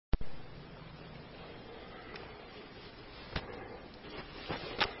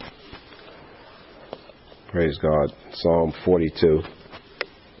Praise God. Psalm 42.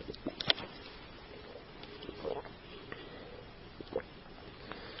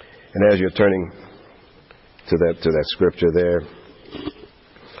 And as you're turning to that scripture there,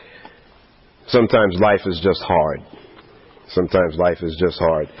 sometimes life is just hard. Sometimes life is just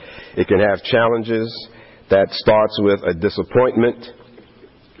hard. It can have challenges that starts with a disappointment,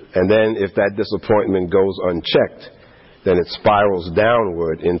 and then if that disappointment goes unchecked, then it spirals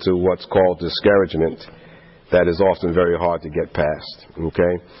downward into what's called discouragement. That is often very hard to get past.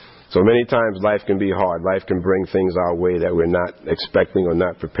 Okay? So many times life can be hard. Life can bring things our way that we're not expecting or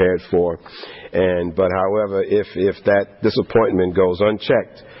not prepared for. But however, if that disappointment goes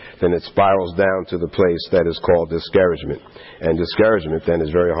unchecked, then it spirals down to the place that is called discouragement. And discouragement then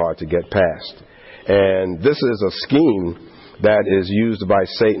is very hard to get past. And this is a scheme that is used by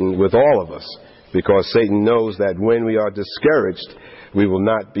Satan with all of us, because Satan knows that when we are discouraged, we will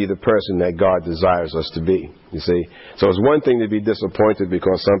not be the person that God desires us to be, you see. So it's one thing to be disappointed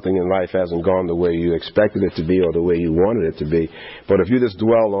because something in life hasn't gone the way you expected it to be or the way you wanted it to be. But if you just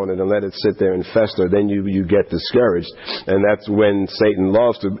dwell on it and let it sit there and fester, then you get discouraged. And that's when Satan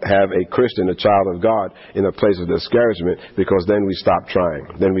loves to have a Christian, a child of God, in a place of discouragement, because then we stop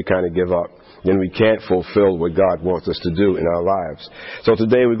trying. Then we kind of give up. Then we can't fulfill what God wants us to do in our lives. So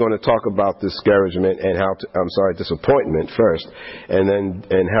today we're going to talk about discouragement and disappointment first,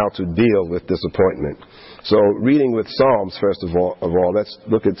 and how to deal with disappointment. So reading with Psalms, first of all, let's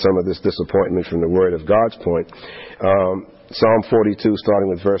look at some of this disappointment from the Word of God's point. Psalm 42, starting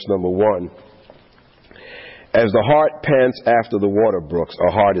with verse number 1. As the hart pants after the water brooks,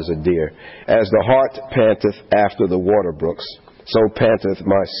 a hart is a deer. As the hart panteth after the water brooks, so panteth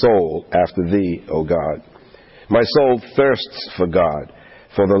my soul after thee, O God. My soul thirsts for God,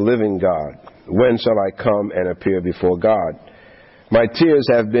 for the living God. When shall I come and appear before God? My tears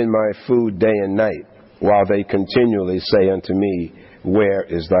have been my food day and night, while they continually say unto me, Where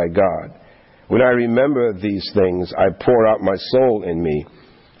is thy God? When I remember these things, I pour out my soul in me,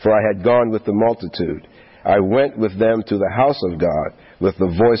 for I had gone with the multitude. I went with them to the house of God, with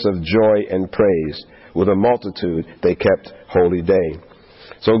the voice of joy and praise. With a multitude they kept holy day.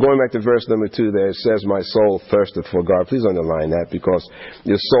 So going back to verse number 2 there, it says, my soul thirsteth for God. Please underline that, because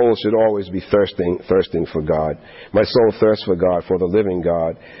your soul should always be thirsting for God. My soul thirsts for God, for the living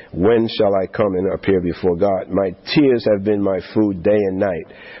God. When shall I come and appear before God? My tears have been my food day and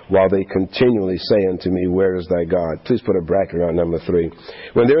night, while they continually say unto me, Where is thy God? Please put a bracket around number 3.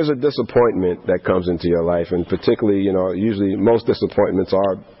 When there is a disappointment that comes into your life, and particularly, usually most disappointments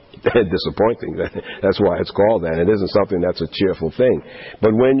are disappointing. That's why it's called that. It isn't something that's a cheerful thing.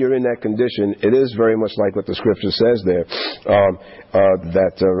 But when you're in that condition, it is very much like what the scripture says there,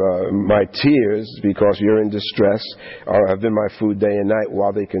 that my tears, because you're in distress, have been my food day and night,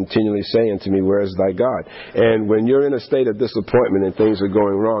 while they continually say unto me, Where is thy God? And when you're in a state of disappointment and things are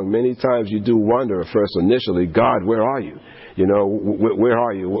going wrong, many times you do wonder first initially, God, where are you? Where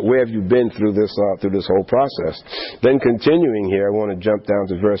are you? Where have you been through this whole process? Then continuing here, I want to jump down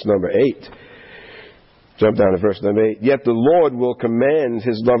to verse number 8. Yet the Lord will command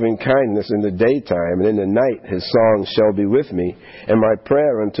his loving kindness in the daytime, and in the night his song shall be with me, and my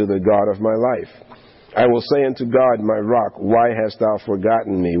prayer unto the God of my life. I will say unto God, my rock, why hast thou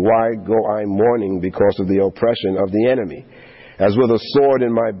forgotten me? Why go I mourning because of the oppression of the enemy? As with a sword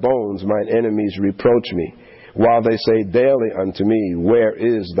in my bones, mine enemies reproach me, while they say daily unto me, Where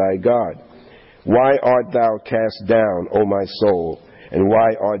is thy God? Why art thou cast down, O my soul, and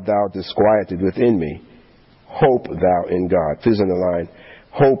why art thou disquieted within me? Hope thou in God. Please underline,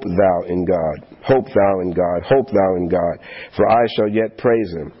 hope thou in God. Hope thou in God. Hope thou in God. For I shall yet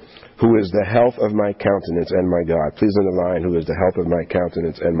praise him, who is the health of my countenance and my God. Please underline, who is the health of my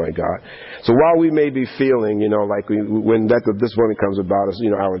countenance and my God. So while we may be feeling, like when this moment comes about us,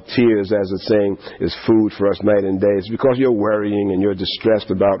 our tears, as it's saying, is food for us night and day. It's because you're worrying and you're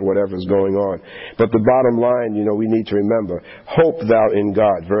distressed about whatever's going on. But the bottom line, we need to remember, hope thou in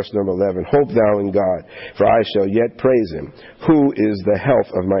God. Verse number 11, hope thou in God, for I shall yet praise him, who is the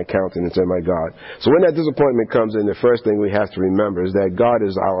health of my countenance and my God. So when that disappointment comes in, the first thing we have to remember is that God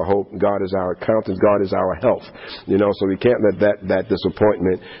is our hope. God is our countenance. God is our health. So we can't let that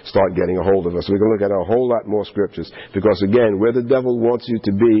disappointment start getting a hold of us. We're going to look at a whole lot more scriptures, because again, where the devil wants you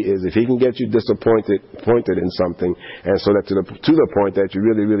to be is if he can get you disappointed in something, and so that to the point that you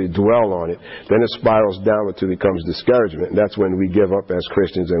really, really dwell on it, then it spirals down until it becomes discouragement. And that's when we give up as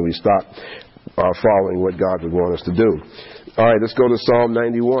Christians and we stop following what God would want us to do. All right, let's go to Psalm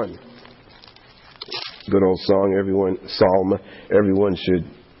 91. Good old song. Everyone should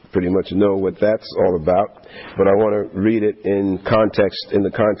pretty much know what that's all about. But I want to read it in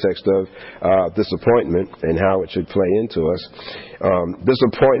the context of disappointment and how it should play into us.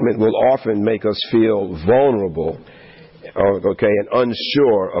 Disappointment will often make us feel vulnerable, and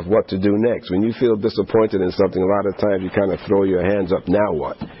unsure of what to do next. When you feel disappointed in something, a lot of times you kind of throw your hands up. Now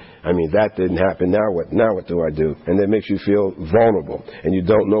what? I mean, that didn't happen. Now what? Now what do I do? And that makes you feel vulnerable, and you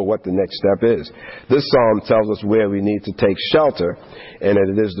don't know what the next step is. This psalm tells us where we need to take shelter, and that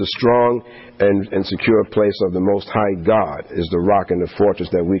it is the strong and secure place of the Most High God is the rock and the fortress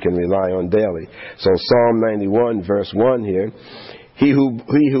that we can rely on daily. So Psalm 91, verse 1 here, He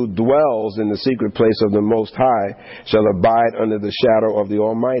who dwells in the secret place of the Most High shall abide under the shadow of the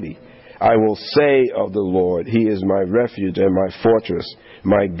Almighty. I will say of the Lord, He is my refuge and my fortress,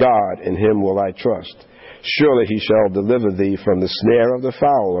 my God, in Him will I trust. Surely He shall deliver thee from the snare of the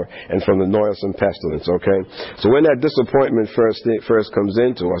fowler and from the noisome pestilence. Okay? So when that disappointment first comes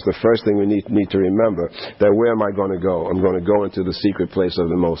into us, the first thing we need to remember, that where am I going to go? I'm going to go into the secret place of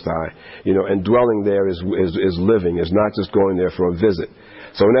the Most High. And dwelling there is living, is not just going there for a visit.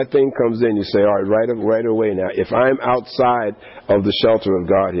 So when that thing comes in, you say, all right, right away now, if I'm outside of the shelter of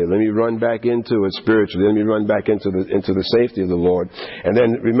God here, let me run back into it spiritually. Let me run back into the safety of the Lord. And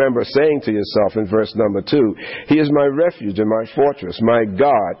then remember saying to yourself in verse number 2, He is my refuge and my fortress, my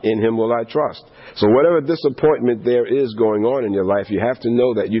God, in Him will I trust. So whatever disappointment there is going on in your life, you have to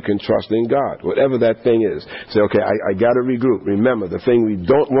know that you can trust in God, whatever that thing is. Say, okay, I got to regroup. Remember, the thing we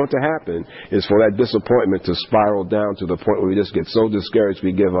don't want to happen is for that disappointment to spiral down to the point where we just get so discouraged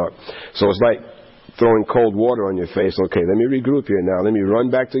we give up. So it's like throwing cold water on your face. Okay, let me regroup here now. Let me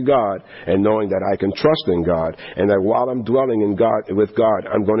run back to God, and knowing that I can trust in God, and that while I'm dwelling with God,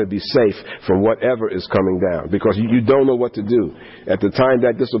 I'm going to be safe from whatever is coming down, because you don't know what to do. At the time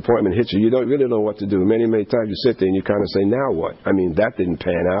that disappointment hits you, you don't really know what to do. Many times you sit there and you kind of say, now what? I mean, that didn't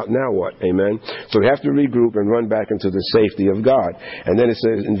pan out. Now what? Amen? So we have to regroup and run back into the safety of God. And then it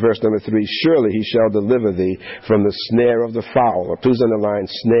says in verse number 3, surely He shall deliver thee from the snare of the fowler. Please underline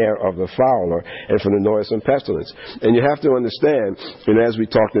snare of the fowler, and from the noisome pestilence. And you have to understand, and as we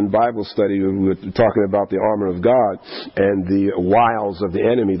talked in Bible study, we were talking about the armor of God and the wiles of the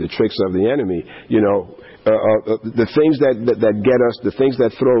enemy, the tricks of the enemy, the things that get us, the things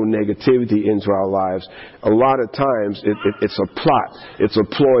that throw negativity into our lives, a lot of times it's a plot, it's a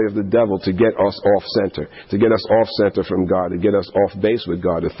ploy of the devil to get us off center, from God, to get us off base with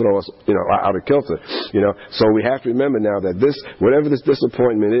God, to throw us, out of kilter, So we have to remember now that whatever this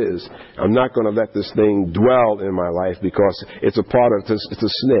disappointment is, I'm not going to let this thing dwell in my life, because it's a part of this, it's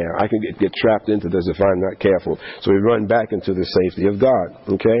a snare. I can get trapped into this if I'm not careful. So we run back into the safety of God.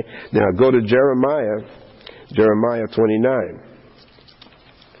 Okay? Now go to Jeremiah 29.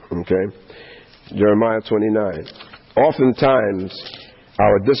 Okay? Jeremiah 29. Oftentimes,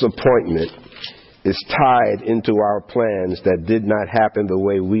 our disappointment is tied into our plans that did not happen the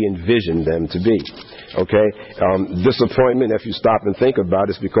way we envisioned them to be. Okay? Disappointment, if you stop and think about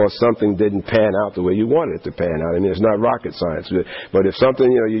it, is because something didn't pan out the way you wanted it to pan out. I mean, it's not rocket science. But if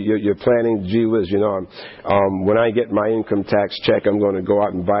something, you're planning, gee whiz, when I get my income tax check, I'm going to go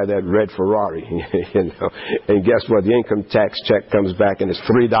out and buy that red Ferrari, And guess what? The income tax check comes back and it's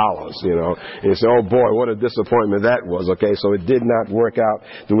 $3, And you say, oh boy, what a disappointment that was. Okay? So it did not work out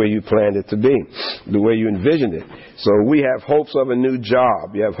the way you planned it to be, the way you envisioned it. So we have hopes of a new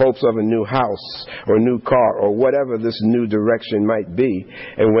job. You have hopes of a new house or new car or whatever this new direction might be.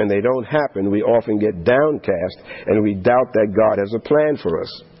 And when they don't happen, we often get downcast and we doubt that God has a plan for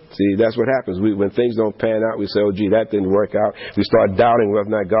us. See, that's what happens. When things don't pan out, we say, oh, gee, that didn't work out. We start doubting whether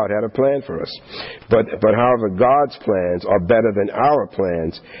or not God had a plan for us. But however, God's plans are better than our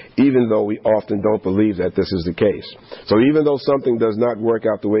plans, even though we often don't believe that this is the case. So even though something does not work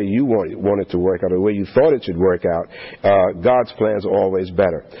out the way you want it to work out, or the way you thought it should work out, God's plans are always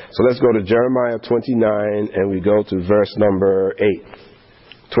better. So let's go to Jeremiah 29, and we go to verse number 8.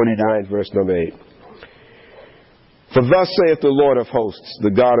 29, verse number 8. For thus saith the Lord of hosts, the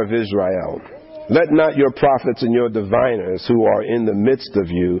God of Israel, let not your prophets and your diviners who are in the midst of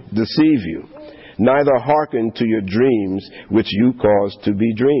you deceive you, neither hearken to your dreams which you cause to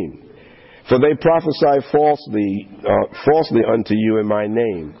be dreamed. For they prophesy falsely unto you in my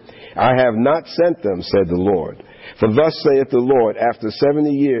name. I have not sent them, said the Lord. For thus saith the Lord, after 70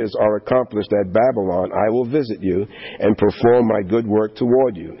 years are accomplished at Babylon, I will visit you and perform my good work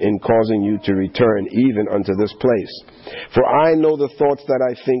toward you, in causing you to return even unto this place. For I know the thoughts that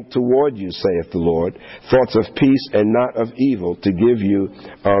I think toward you, saith the Lord, thoughts of peace and not of evil, to give you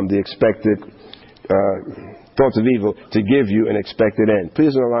the expected thoughts of evil, to give you an expected end.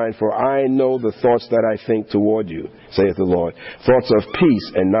 Please underline, for I know the thoughts that I think toward you, saith the Lord, thoughts of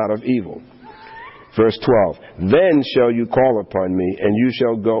peace and not of evil. Verse 12, then shall you call upon me, and you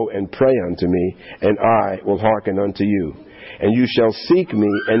shall go and pray unto me, and I will hearken unto you. And you shall seek me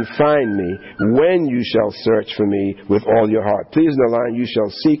and find me when you shall search for me with all your heart. Please underline, you shall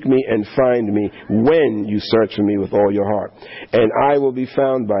seek me and find me when you search for me with all your heart. And I will be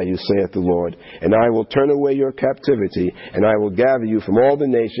found by you, saith the Lord. And I will turn away your captivity, and I will gather you from all the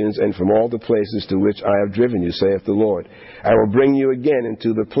nations and from all the places to which I have driven you, saith the Lord. I will bring you again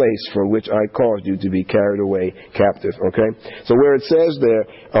into the place from which I caused you to be carried away captive. Okay? So where it says there,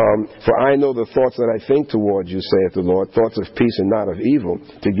 for I know the thoughts that I think towards you, saith the Lord, thoughts of peace and not of evil,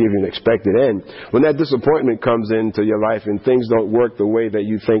 to give you an expected end. When that disappointment comes into your life and things don't work the way that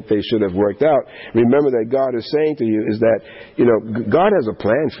you think they should have worked out, remember that God is saying to you is that, God has a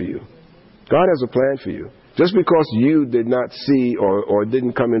plan for you. God has a plan for you. Just because you did not see or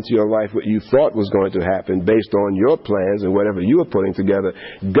didn't come into your life what you thought was going to happen based on your plans and whatever you were putting together,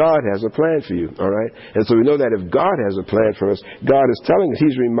 God has a plan for you, all right? And so we know that if God has a plan for us, God is telling us,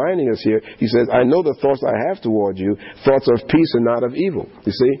 He's reminding us here, He says, I know the thoughts I have towards you, thoughts of peace and not of evil,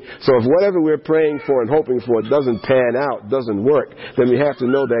 you see? So if whatever we're praying for and hoping for doesn't pan out, doesn't work, then we have to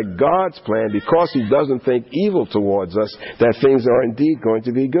know that God's plan, because He doesn't think evil towards us, that things are indeed going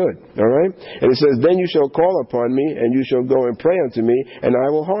to be good, all right? And it says, then you shall call upon me, and you shall go and pray unto me, and I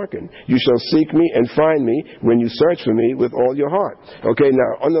will hearken. You shall seek me and find me when you search for me with all your heart. Okay,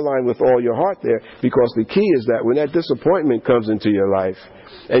 now underline with all your heart there, because the key is that when that disappointment comes into your life,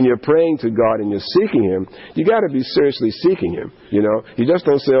 and you're praying to God and you're seeking Him, you got to be seriously seeking Him. You just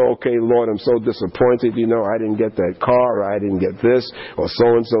don't say, okay, Lord, I'm so disappointed, I didn't get that car, or I didn't get this, or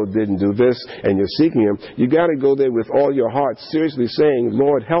so-and-so didn't do this, and you're seeking Him. You got to go there with all your heart, seriously saying,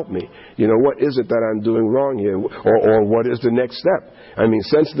 Lord, help me. What is it that I'm doing wrong here? Or what is the next step? I mean,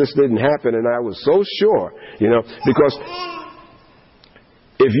 since this didn't happen and I was so sure, because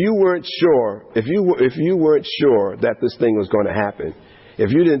if you weren't sure, if you weren't sure that this thing was going to happen, if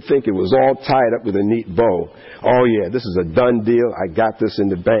you didn't think it was all tied up with a neat bow, oh yeah, this is a done deal, I got this in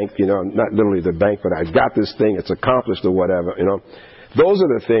the bank, not literally the bank, but I got this thing, it's accomplished or whatever, those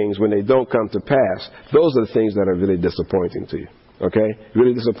are the things, when they don't come to pass, those are the things that are really disappointing to you. Okay?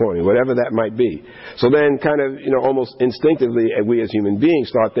 Really disappointing, whatever that might be. So then kind of, almost instinctively, we as human beings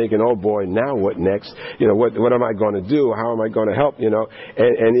start thinking, oh boy, now what next? What am I going to do? How am I going to help?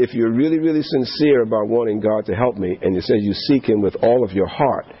 And if you're really, really sincere about wanting God to help me, and it says you seek Him with all of your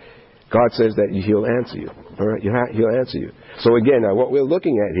heart, God says that He'll answer you. All right? He'll answer you. So again, now what we're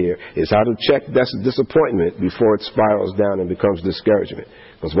looking at here is how to check disappointment before it spirals down and becomes discouragement.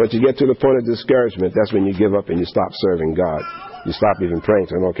 Because once you get to the point of discouragement, that's when you give up and you stop serving God. You stop even praying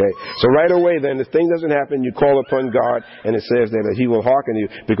to Him, okay? So right away then, if thing doesn't happen, you call upon God, and it says that He will hearken to you,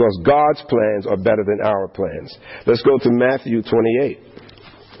 because God's plans are better than our plans. Let's go to Matthew 28.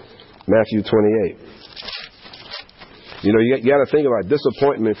 Matthew 28. You got to think about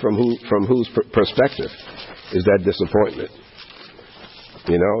disappointment from whose perspective is that disappointment?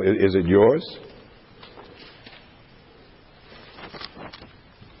 Is it yours?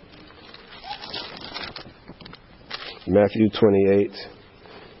 Matthew 28.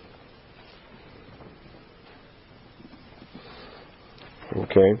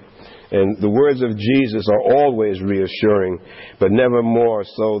 Okay. And the words of Jesus are always reassuring, but never more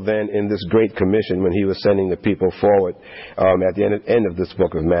so than in this great commission when He was sending the people forward at the end of this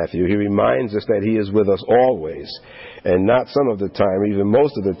book of Matthew. He reminds us that He is with us always, and not some of the time, even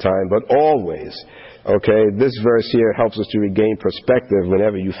most of the time, but always. Okay, this verse here helps us to regain perspective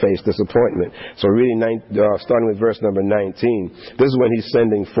whenever you face disappointment. So reading, starting with verse number 19, this is when He's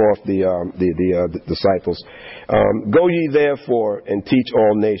sending forth the disciples. Go ye therefore and teach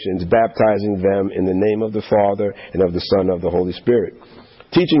all nations, baptizing them in the name of the Father and of the Son and of the Holy Spirit,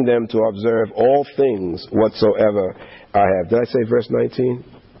 teaching them to observe all things whatsoever I have. Did I say verse 19?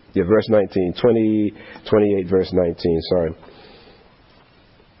 Yeah, verse 19, 28 verse 19, sorry.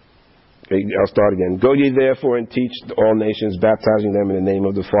 I'll start again. Go ye therefore and teach all nations, baptizing them in the name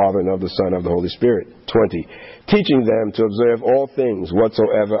of the Father and of the Son and of the Holy Spirit. 20. Teaching them to observe all things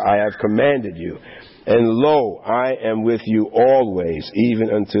whatsoever I have commanded you. And lo, I am with you always,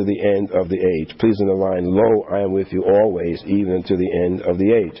 even unto the end of the age. Please underline, lo, I am with you always, even unto the end of the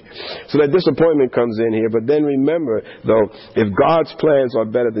age. So that disappointment comes in here, but then remember, though, if God's plans are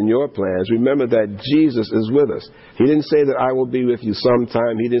better than your plans, remember that Jesus is with us. He didn't say that I will be with you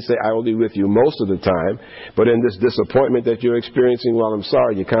sometime. He didn't say I will be with you most of the time. But in this disappointment that you're experiencing, well, I'm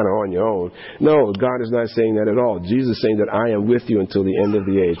sorry, you're kind of on your own. No, God is not saying that at all. Jesus is saying that I am with you until the end of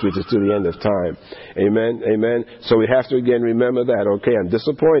the age, which is to the end of time. Amen. Amen. So we have to again remember that, okay, I'm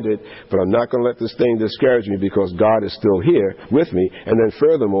disappointed, but I'm not going to let this thing discourage me because God is still here with me. And then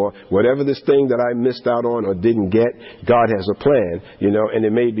furthermore, whatever this thing that I missed out on or didn't get, God has a plan, and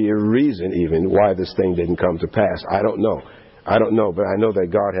there may be a reason even why this thing didn't come to pass. I don't know, but I know that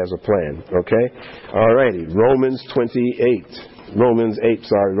God has a plan, okay? All righty, Romans 8. Romans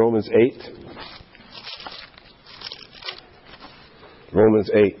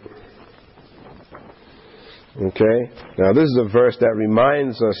 8. Okay? Now this is a verse that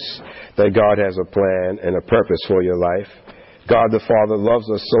reminds us that God has a plan and a purpose for your life. God the Father loves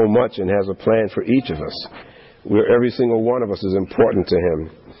us so much and has a plan for each of us. Every single one of us is important to Him.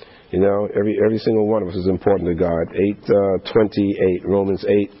 Every single one of us is important to God. 8:28, Romans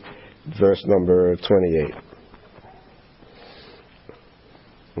 8, verse number 28.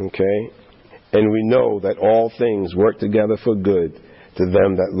 Okay? And we know that all things work together for good to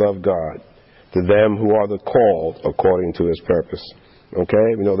them that love God, to them who are the called according to His purpose.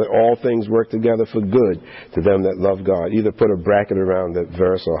 Okay? We know that all things work together for good to them that love God. Either put a bracket around that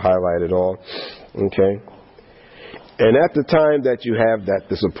verse or highlight it all. Okay? And at the time that you have that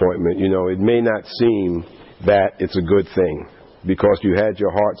disappointment, it may not seem that it's a good thing because you had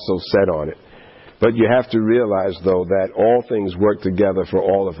your heart so set on it. But you have to realize, though, that all things work together for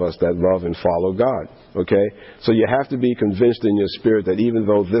all of us that love and follow God. Okay? So you have to be convinced in your spirit that even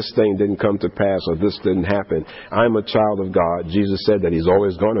though this thing didn't come to pass or this didn't happen, I'm a child of God. Jesus said that He's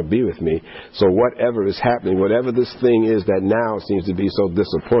always going to be with me. So whatever is happening, whatever this thing is that now seems to be so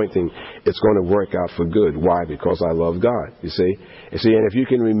disappointing, it's going to work out for good. Why? Because I love God. You see, and if you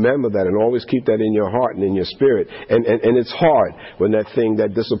can remember that and always keep that in your heart and in your spirit, and it's hard when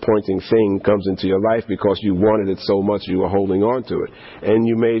that disappointing thing comes into your life because you wanted it so much you were holding on to it. And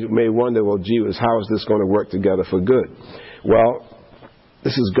you may wonder, well, gee whiz, how is this going to work together for good? Well,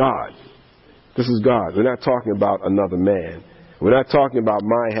 this is God. This is God. We're not talking about another man. We're not talking about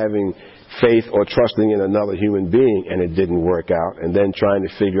my having faith or trusting in another human being and it didn't work out and then trying to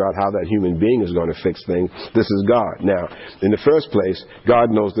figure out how that human being is going to fix things. This is God. Now, in the first place, God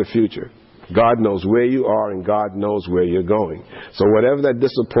knows the future. God knows where you are and God knows where you're going. So whatever that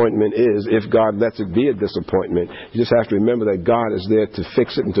disappointment is, if God lets it be a disappointment, you just have to remember that God is there to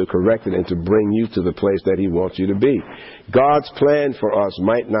fix it and to correct it and to bring you to the place that He wants you to be. God's plan for us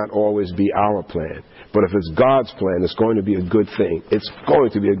might not always be our plan, but if it's God's plan, it's going to be a good thing. It's going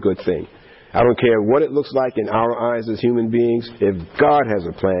to be a good thing. I don't care what it looks like in our eyes as human beings. If God has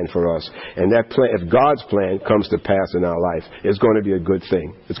a plan for us, and that plan, if God's plan comes to pass in our life, it's going to be a good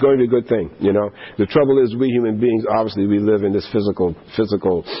thing. It's going to be a good thing, The trouble is, we human beings, obviously, we live in this physical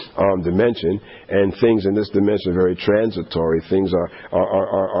dimension, and things in this dimension are very transitory. Things are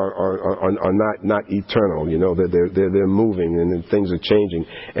not eternal. They're moving, and things are changing,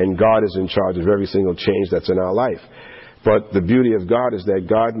 and God is in charge of every single change that's in our life. But the beauty of God is that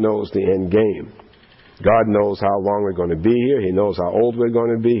God knows the end game. God knows how long we're going to be here. He knows how old we're going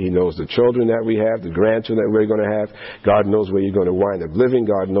to be. He knows the children that we have, the grandchildren that we're going to have. God knows where you're going to wind up living.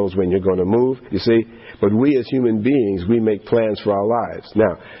 God knows when you're going to move, you see. But we as human beings, we make plans for our lives.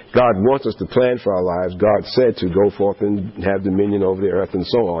 Now, God wants us to plan for our lives. God said to go forth and have dominion over the earth and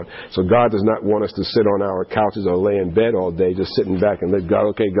so on. So God does not want us to sit on our couches or lay in bed all day just sitting back and let God,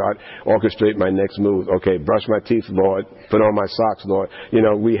 okay, God, orchestrate my next move. Okay, brush my teeth, Lord. Put on my socks, Lord.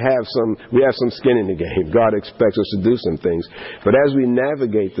 We have some skin in the game. God expects us to do some things. But as we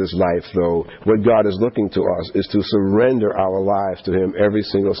navigate this life, though, what God is looking to us is to surrender our lives to Him every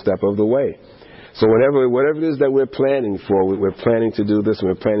single step of the way. So whatever it is that we're planning for, we're planning to do this and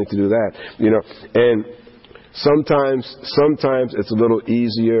we're planning to do that, and sometimes it's a little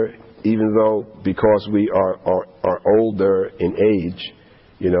easier, even though because we are older in age,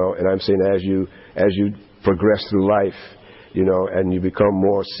 and I'm saying as you progress through life, and you become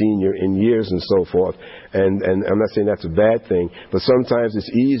more senior in years and so forth. And I'm not saying that's a bad thing, but sometimes it's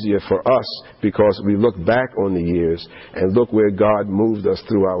easier for us because we look back on the years and look where God moved us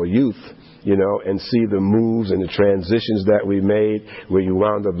through our youth, and see the moves and the transitions that we made, where you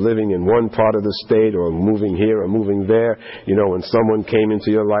wound up living in one part of the state or moving here or moving there. When someone came into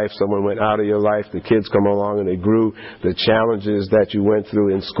your life, someone went out of your life, the kids come along and they grew, the challenges that you went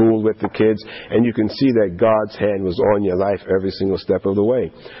through in school with the kids, and you can see that God's hand was on your life every single step of the way.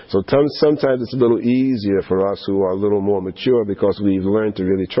 So sometimes it's a little easier for us who are a little more mature because we've learned to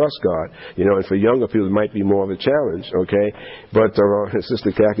really trust God. And for younger people, it might be more of a challenge, okay? But Sister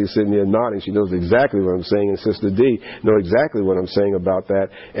Kathy's sitting there nodding. She knows exactly what I'm saying, and Sister D knows exactly what I'm saying about that.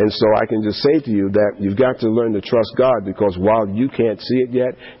 And so I can just say to you that you've got to learn to trust God, because while you can't see it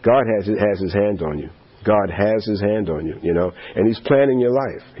yet, God has His hand on you. God has his hand on you, and he's planning your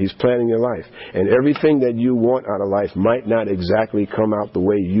life. He's planning your life. And everything that you want out of life might not exactly come out the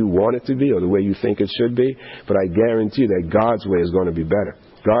way you want it to be or the way you think it should be, but I guarantee you that God's way is going to be better.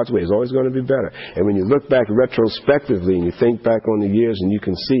 God's way is always going to be better. And when you look back retrospectively and you think back on the years and you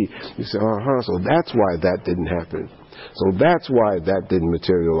can see, you say, so that's why that didn't happen. So that's why that didn't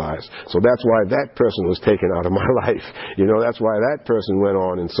materialize. So that's why that person was taken out of my life. That's why that person went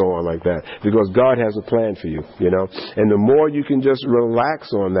on and so on like that. Because God has a plan for you, And the more you can just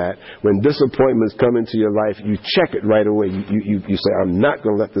relax on that, when disappointments come into your life, you check it right away. You say, I'm not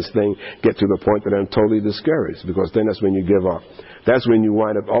going to let this thing get to the point that I'm totally discouraged. Because then that's when you give up. That's when you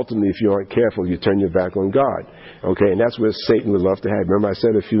wind up, ultimately, if you aren't careful, you turn your back on God. Okay, and that's where Satan would love to have. Remember I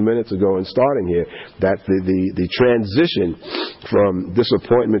said a few minutes ago in starting here that the transition from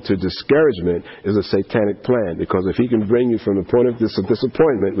disappointment to discouragement is a satanic plan, because if he can bring you from the point of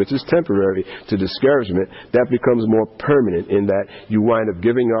disappointment, which is temporary, to discouragement, that becomes more permanent in that you wind up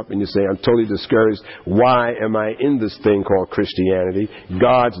giving up and you say, I'm totally discouraged. Why am I in this thing called Christianity?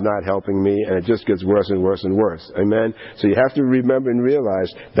 God's not helping me, and it just gets worse and worse and worse. Amen? So you have to remember and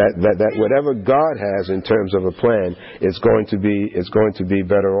realize that whatever God has in terms of a plan, it's going to be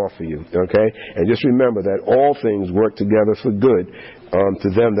better off for you. Okay? And just remember that all things work together for good to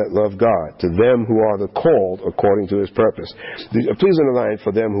them that love God, to them who are the called according to his purpose. Please underline,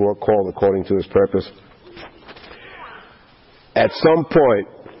 for them who are called according to his purpose. At some point,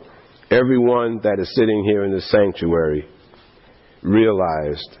 everyone that is sitting here in the sanctuary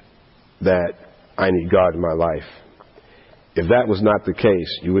realized that I need God in my life. If that was not the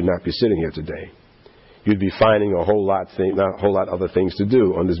case, you would not be sitting here today. You'd be finding a whole lot other things to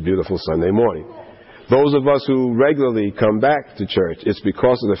do on this beautiful Sunday morning. Those of us who regularly come back to church, it's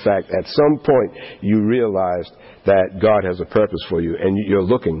because of the fact at some point you realized that God has a purpose for you, and you're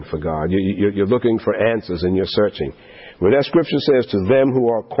looking for God. You're looking for answers, and you're searching. When that scripture says, to them who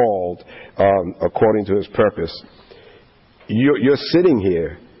are called according to his purpose, you're sitting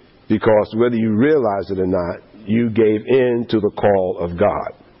here because whether you realize it or not, you gave in to the call of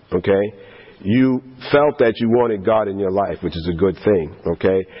God. Okay? You felt that you wanted God in your life, which is a good thing,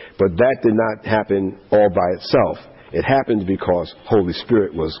 okay? But that did not happen all by itself. It happened because Holy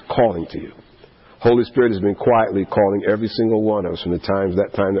Spirit was calling to you. Holy Spirit has been quietly calling every single one of us from that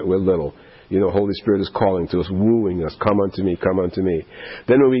time that we're little. Holy Spirit is calling to us, wooing us, come unto me, come unto me.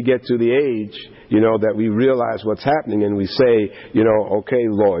 Then when we get to the age, that we realize what's happening and we say, okay,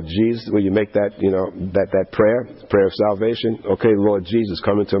 Lord Jesus, will you make that, that prayer of salvation? Okay, Lord Jesus,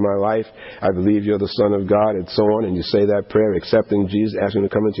 come into my life. I believe you're the Son of God, and so on. And you say that prayer, accepting Jesus, asking him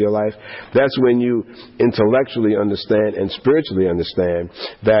to come into your life. That's when you intellectually understand and spiritually understand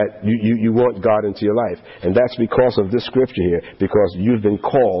that you want God into your life. And that's because of this scripture here, because you've been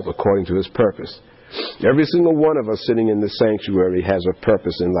called according to his purpose. Every single one of us sitting in this sanctuary has a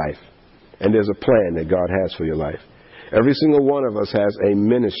purpose in life. And there's a plan that God has for your life. Every single one of us has a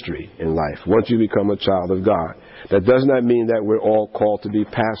ministry in life once you become a child of God. That does not mean that we're all called to be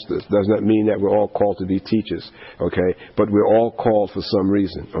pastors. Does not mean that we're all called to be teachers. Okay? But we're all called for some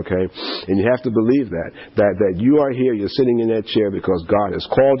reason. Okay? And you have to believe that you are here, you're sitting in that chair because God has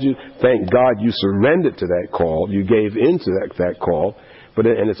called you. Thank God you surrendered to that call. You gave into that call.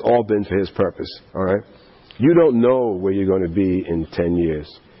 And it's all been for his purpose. All right? You don't know where you're going to be in 10 years,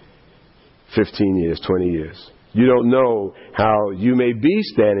 15 years, 20 years. You don't know how you may be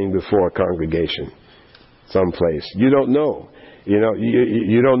standing before a congregation someplace. You don't know.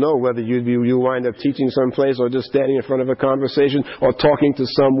 You don't know whether you wind up teaching someplace or just standing in front of a conversation or talking to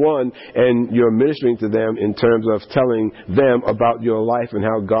someone and you're ministering to them in terms of telling them about your life and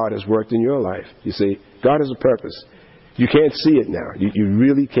how God has worked in your life. You see, God has a purpose. You can't see it now. You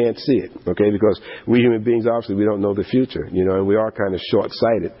really can't see it, okay? Because we human beings, obviously, we don't know the future, and we are kind of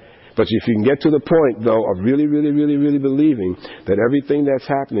short-sighted. But if you can get to the point, though, of really, really, really, really believing that everything that's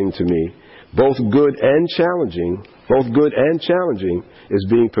happening to me, both good and challenging, is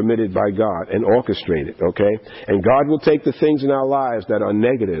being permitted by God and orchestrated, okay? And God will take the things in our lives that are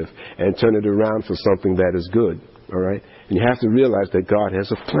negative and turn it around for something that is good, all right? And you have to realize that God has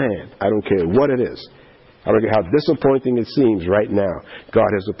a plan. I don't care what it is. I don't care how disappointing it seems right now.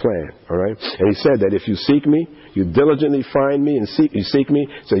 God has a plan, all right? And he said that if you seek me, you diligently find me, and you seek me,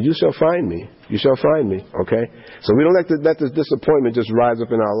 so you shall find me. You shall find me, okay? So we don't let this disappointment just rise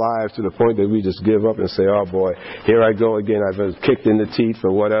up in our lives to the point that we just give up and say, oh boy, here I go again. I've been kicked in the teeth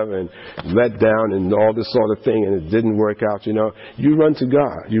or whatever and let down and all this sort of thing, and it didn't work out, You run to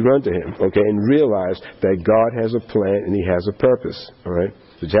God. You run to him, okay? And realize that God has a plan and he has a purpose, all right?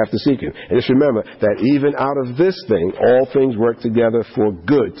 But you have to seek him. And just remember that even out of this thing, all things work together for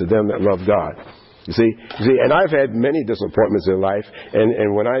good to them that love God. You see, and I've had many disappointments in life,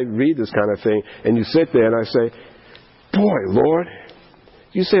 and when I read this kind of thing, and you sit there and I say, boy, Lord,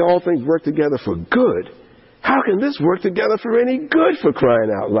 you say all things work together for good. How can this work together for any good, for crying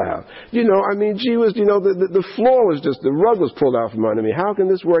out loud? Gee whiz, the floor was just, the rug was pulled out from under me. How can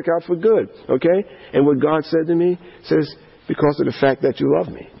this work out for good? Okay? And what God said to me, says, because of the fact that you love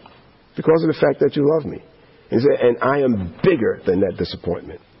me. Because of the fact that you love me. And I am bigger than that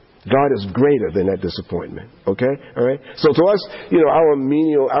disappointment. God is greater than that disappointment. Okay? All right? So to us, our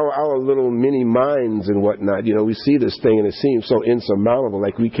little mini minds and whatnot, we see this thing and it seems so insurmountable,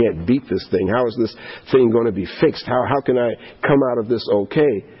 like we can't beat this thing. How is this thing going to be fixed? How can I come out of this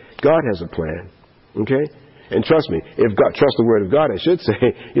okay? God has a plan. Okay? And trust me, trust the word of God, I should say,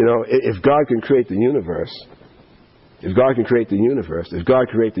 if God can create the universe, if God can create the universe, if God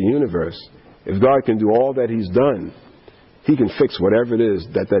can do all that He's done, He can fix whatever it is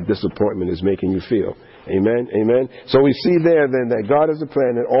that disappointment is making you feel. Amen? Amen? So we see there then that God has a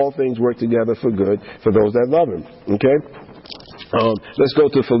plan and all things work together for good for those that love Him. Okay? Let's go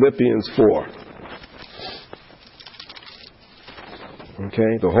to Philippians 4.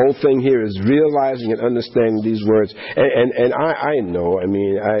 Okay? The whole thing here is realizing and understanding these words. And I know,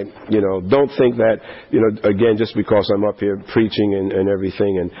 don't think that, again, just because I'm up here preaching and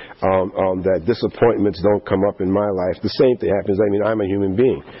everything and that disappointments don't come up in my life. The same thing happens. I'm a human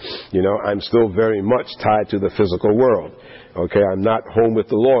being. I'm still very much tied to the physical world. Okay, I'm not home with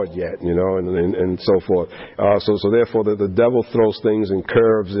the Lord yet, and so forth. So therefore the devil throws things and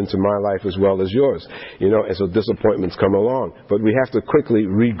curves into my life as well as yours, and so disappointments come along. But we have to quickly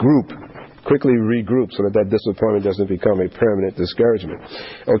regroup so that disappointment doesn't become a permanent discouragement.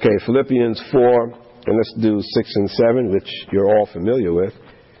 Okay, Philippians 4, and let's do 6 and 7, which you're all familiar with.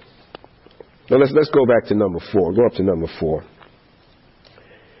 Now let's go back to number 4. Go up to number 4.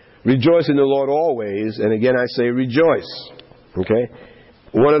 Rejoice in the Lord always, and again I say rejoice. Okay?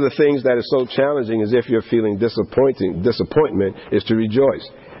 One of the things that is so challenging is if you're feeling disappointment is to rejoice.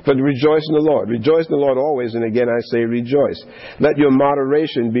 But rejoice in the Lord. Rejoice in the Lord always, and again I say rejoice. Let your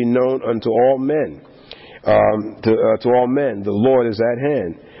moderation be known unto all men. To all men, the Lord is at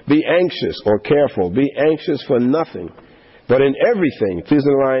hand. Be anxious or careful. Be anxious for nothing. But in everything, please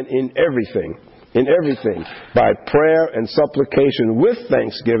underline, in everything, by prayer and supplication with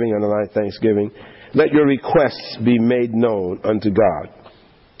thanksgiving, underline thanksgiving, let your requests be made known unto God.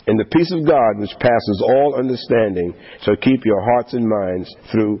 And the peace of God, which passes all understanding, shall keep your hearts and minds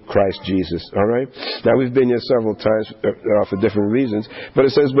through Christ Jesus. All right? Now, we've been here several times for different reasons. But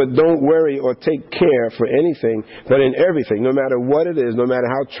it says, but don't worry or take care for anything, but in everything, no matter what it is, no matter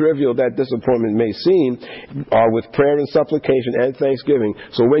how trivial that disappointment may seem, with prayer and supplication and thanksgiving.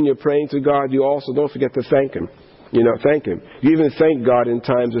 So when you're praying to God, you also don't forget to thank Him. Thank Him. You even thank God in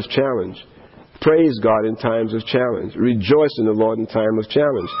times of challenge. Praise God in times of challenge. Rejoice in the Lord in time of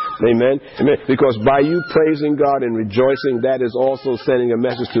challenge. Amen? Amen. Because by you praising God and rejoicing, that is also sending a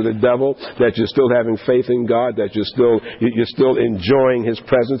message to the devil that you're still having faith in God, that you're still enjoying His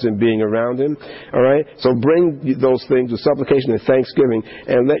presence and being around Him. All right? So bring those things with supplication and thanksgiving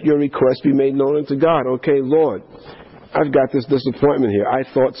and let your request be made known unto God. Okay, Lord, I've got this disappointment here. I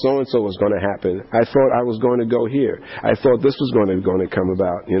thought so-and-so was going to happen. I thought I was going to go here. I thought this was going to come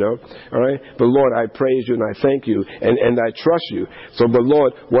about, All right? But Lord, I praise you and I thank you and I trust you. So, but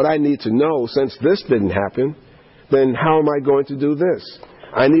Lord, what I need to know, since this didn't happen, then how am I going to do this?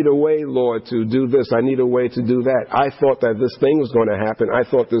 I need a way, Lord, to do this. I need a way to do that. I thought that this thing was going to happen. I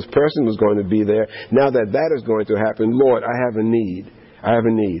thought this person was going to be there. Now that is going to happen, Lord, I have a need. I have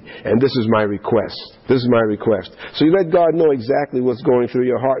a need. And this is my request. This is my request. So you let God know exactly what's going through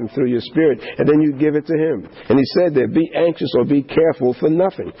your heart and through your spirit, and then you give it to Him. And He said there, be anxious or be careful for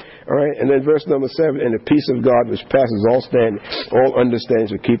nothing. All right? And then verse number 7, and the peace of God which passes all understanding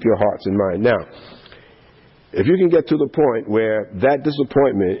will keep your hearts and mind. Now, if you can get to the point where that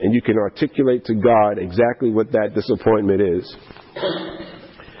disappointment, and you can articulate to God exactly what that disappointment is,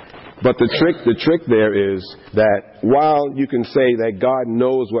 but the trick there is that while you can say that God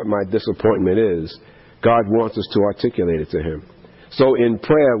knows what my disappointment is, God wants us to articulate it to Him. So in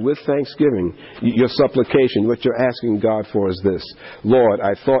prayer with thanksgiving, your supplication, what you're asking God for is this. Lord,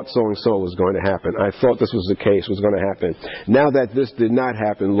 I thought so-and-so was going to happen. I thought this was the case, was going to happen. Now that this did not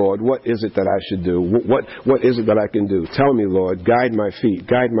happen, Lord, what is it that I should do? What is it that I can do? Tell me, Lord, guide my feet.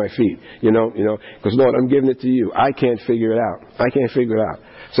 Because Lord, I'm giving it to you. I can't figure it out.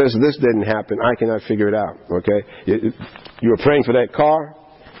 Since this didn't happen, I cannot figure it out, okay? You were praying for that car,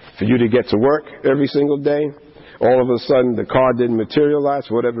 for you to get to work every single day. all of a sudden the car didn't materialize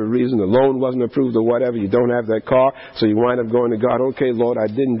for whatever reason, the loan wasn't approved or whatever, you don't have that car, so you wind up going to God, okay, Lord, I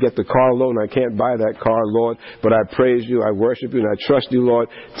didn't get the car loan, I can't buy that car, Lord, but I praise you, I worship you, and I trust you, Lord.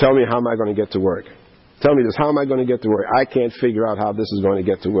 Tell me, how am I going to get to work? Tell me this, how am I going to get to work? I can't figure out how this is going to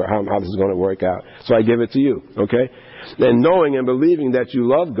get to work, how this is going to work out. So I give it to you, okay? And knowing and believing that you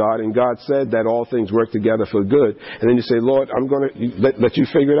love God, and God said that all things work together for good. And then you say, Lord, I'm going to let you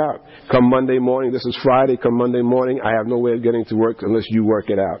figure it out. Come Monday morning, this is Friday, come Monday morning, I have no way of getting to work unless you work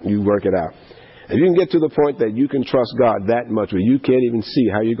it out. You work it out. If you can get to the point that you can trust God that much where you can't even see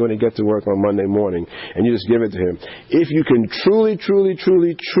how you're going to get to work on Monday morning, and you just give it to Him. If you can truly, truly,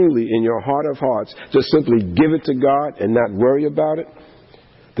 truly, truly, in your heart of hearts, just simply give it to God and not worry about it,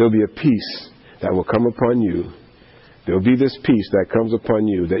 there'll be a peace that will come upon you. There'll be this peace that comes upon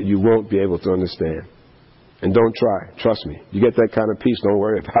you that you won't be able to understand. And don't try. Trust me. You get that kind of peace, don't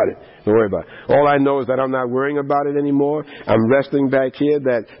worry about it. Don't worry about it. All I know is that I'm not worrying about it anymore. I'm resting back here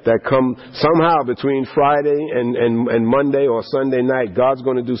that come somehow between Friday and Monday or Sunday night, God's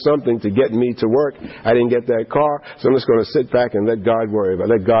going to do something to get me to work. I didn't get that car, so I'm just going to sit back and let God worry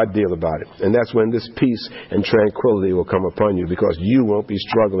about it. Let God deal about it. And that's when this peace and tranquility will come upon you, because you won't be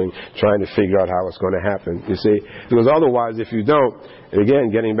struggling trying to figure out how it's going to happen. You see? Because otherwise, if you don't,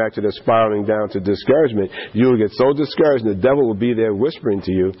 again, getting back to the spiraling down to discouragement, you will get so discouraged and the devil will be there whispering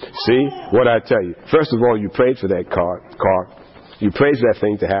to you, see what I tell you. First of all, you prayed for that car. You prayed for that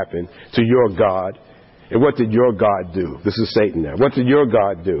thing to happen to your God. And what did your God do? This is Satan now. What did your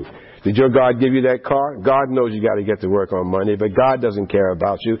God do? Did your God give you that car? God knows you got to get to work on Monday, but God doesn't care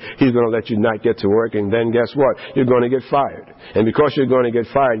about you. He's going to let you not get to work, and then guess what? You're going to get fired. And because you're going to get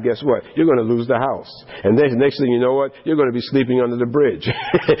fired, guess what? You're going to lose the house. And then next thing you know what? You're going to be sleeping under the bridge.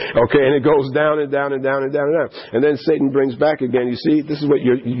 Okay, and it goes down and down and down and down and down. And then Satan brings back again. You see, this is what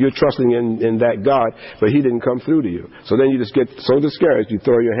you're trusting in that God, but He didn't come through to you. So then you just get so discouraged, you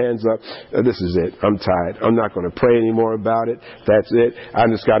throw your hands up. This is it. I'm tired. I'm not going to pray anymore about it. That's it. I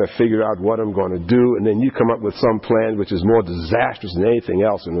just got to figure out what I'm going to do, and then you come up with some plan which is more disastrous than anything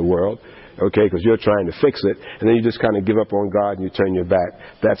else in the world, okay, because you're trying to fix it, and then you just kind of give up on God and you turn your back.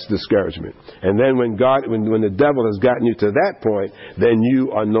 That's discouragement. And then when the devil has gotten you to that point, then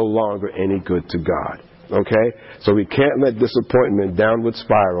you are no longer any good to God. Okay? So we can't let disappointment downward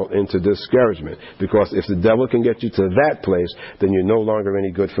spiral into discouragement, because if the devil can get you to that place, then you're no longer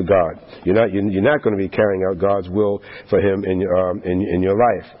any good for God. You're not going to be carrying out God's will for Him in your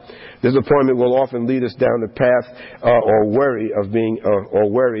life. Disappointment will often lead us down the path or worry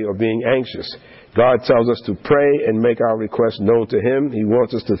of being anxious. God tells us to pray and make our requests known to Him. He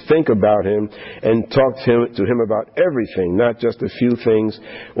wants us to think about Him and talk to Him about everything, not just a few things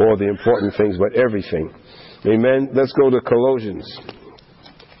or the important things, but everything. Amen. Let's go to Colossians.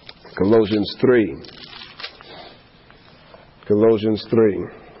 Colossians 3. Colossians 3.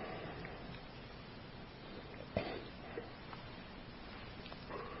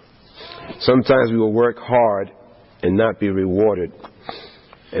 Sometimes we will work hard and not be rewarded,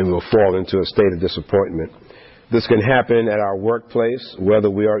 and we'll fall into a state of disappointment. This can happen at our workplace, whether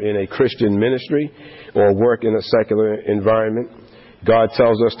we are in a Christian ministry or work in a secular environment. God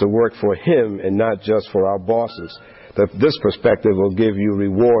tells us to work for Him and not just for our bosses. This perspective will give you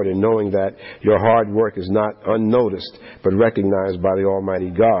reward in knowing that your hard work is not unnoticed, but recognized by the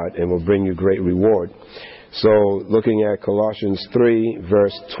Almighty God, and will bring you great reward. So, looking at Colossians 3,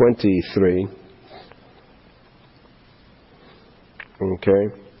 verse 23.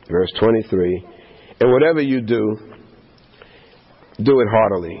 Okay, verse 23. And whatever you do, do it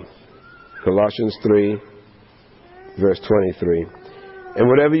heartily. Colossians 3, verse 23. And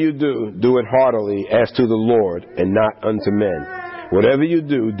whatever you do, do it heartily as to the Lord and not unto men. Whatever you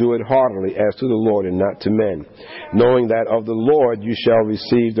do, do it heartily as to the Lord and not to men, knowing that of the Lord you shall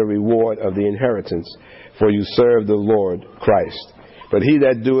receive the reward of the inheritance, for you serve the Lord Christ. But he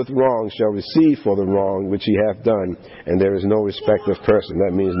that doeth wrong shall receive for the wrong which he hath done, and there is no respect of person.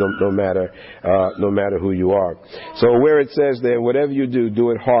 That means no matter who you are. So where it says there, whatever you do,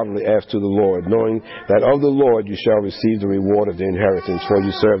 do it heartily as to the Lord, knowing that of the Lord you shall receive the reward of the inheritance, for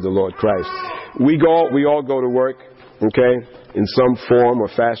you serve the Lord Christ. We all go to work, okay? In some form or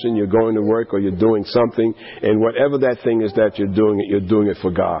fashion, you're going to work or you're doing something, and whatever that thing is that you're doing it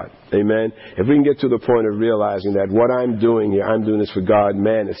for God. Amen? If we can get to the point of realizing that what I'm doing here, I'm doing this for God,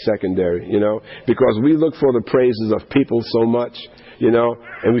 man is secondary, because we look for the praises of people so much,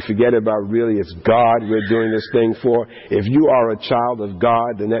 and we forget about really it's God we're doing this thing for. If you are a child of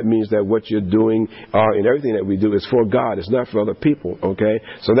God, then that means that what you're doing in everything that we do is for God. It's not for other people, okay?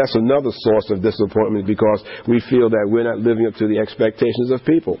 So that's another source of disappointment, because we feel that we're not living up to the expectations of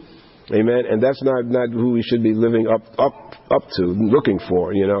people. Amen. And that's not who we should be living up to, looking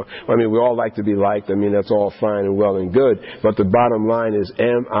for, you know. I mean, we all like to be liked. I mean, that's all fine and well and good. But the bottom line is,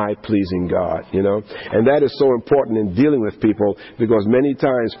 am I pleasing God, you know? And that is so important in dealing with people, because many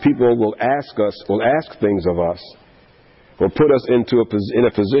times people will ask things of us, or put us in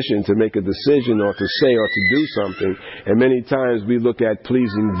a position to make a decision or to say or to do something. And many times we look at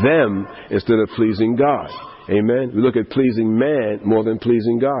pleasing them instead of pleasing God. Amen. We look at pleasing man more than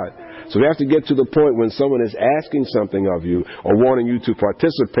pleasing God. So we have to get to the point when someone is asking something of you or wanting you to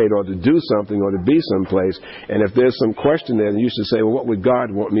participate or to do something or to be someplace, and if there's some question there, then you should say, well, what would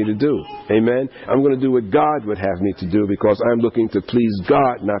God want me to do? Amen. I'm going to do what God would have me to do, because I'm looking to please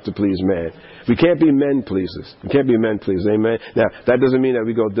God, not to please man. We can't be men pleasers. We can't be men pleasers. Amen. Now, that doesn't mean that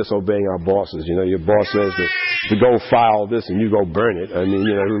we go disobeying our bosses. You know, your boss says to go file this and you go burn it. I mean,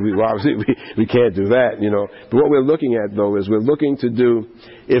 you know, obviously we can't do that, you know. But what we're looking at, though, is we're looking to do,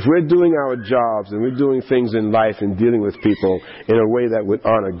 if we're doing our jobs and we're doing things in life and dealing with people in a way that would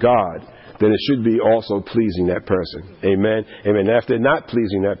honor God, then it should be also pleasing that person. Amen. Amen. Now, if they're not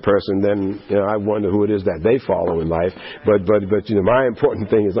pleasing that person, then, you know, I wonder who it is that they follow in life. But you know, my important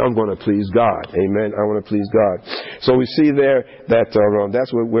thing is I'm going to please God. Amen. I want to please God. So we see there that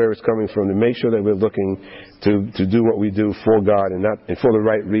that's where it's coming from, to make sure that we're looking to do what we do for God and for the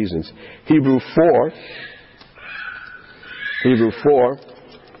right reasons. Hebrews 4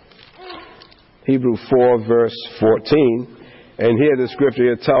 verse 14. And here the scripture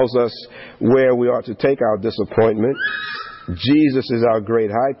here tells us where we are to take our disappointment. Jesus is our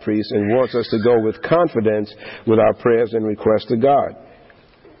great high priest and wants us to go with confidence with our prayers and requests to God.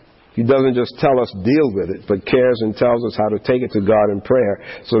 He doesn't just tell us deal with it, but cares and tells us how to take it to God in prayer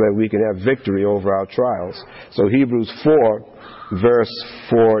so that we can have victory over our trials. So Hebrews 4 verse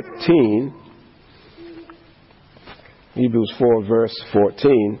 14. Hebrews 4 verse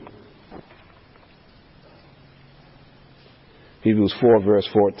 14. Hebrews 4 verse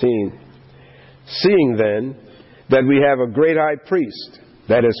 14. Seeing then that we have a great high priest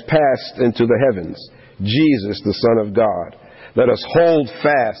that is passed into the heavens, Jesus, the Son of God, let us hold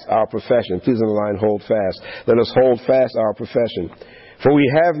fast our profession. Please underline hold fast. Let us hold fast our profession. For we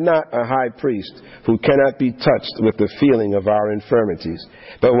have not a high priest who cannot be touched with the feeling of our infirmities,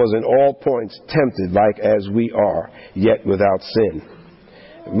 but was in all points tempted like as we are, yet without sin.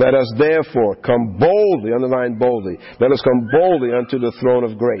 Let us therefore come boldly, underline boldly, let us come boldly unto the throne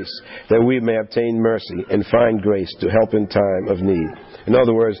of grace, that we may obtain mercy and find grace to help in time of need. In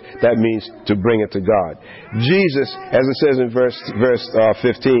other words, that means to bring it to God. Jesus, as it says in verse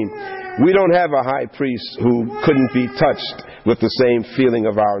 15, we don't have a high priest who couldn't be touched with the same feeling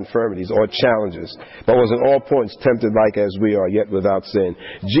of our infirmities or challenges, but was in all points tempted like as we are, yet without sin.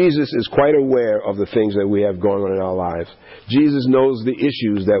 Jesus is quite aware of the things that we have going on in our lives. Jesus knows the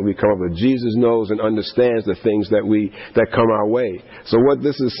issues that we come up with. Jesus knows and understands the things that come our way. So what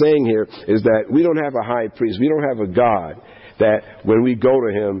this is saying here is that we don't have a high priest. We don't have a God that when we go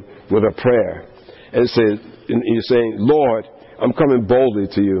to him with a prayer and you're saying, Lord, I'm coming boldly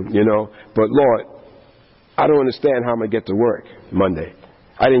to you, you know, but Lord, I don't understand how I'm going to get to work Monday.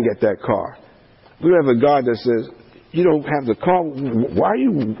 I didn't get that car. We have a God that says, you don't have the car.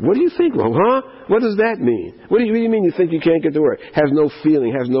 What do you think? Well, huh? What does that mean? What do you mean you think you can't get to work? Has no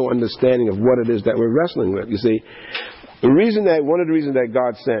feeling, has no understanding of what it is that we're wrestling with. You see, one of the reasons that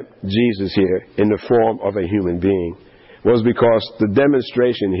God sent Jesus here in the form of a human being was because the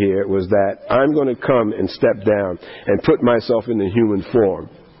demonstration here was that I'm going to come and step down and put myself in the human form,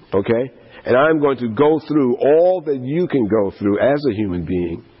 okay? And I'm going to go through all that you can go through as a human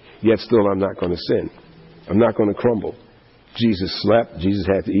being, yet still I'm not going to sin. I'm not going to crumble. Jesus slept. Jesus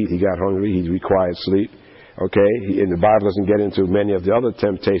had to eat. He got hungry. He required sleep. Okay? And the Bible doesn't get into many of the other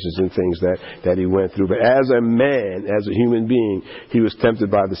temptations and things that he went through. But as a man, as a human being, he was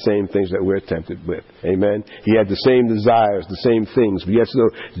tempted by the same things that we're tempted with. Amen? He had the same desires, the same things. But yet still,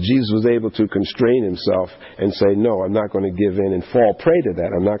 Jesus was able to constrain himself and say, no, I'm not going to give in and fall prey to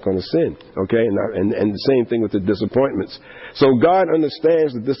that. I'm not going to sin. Okay? And the same thing with the disappointments. So God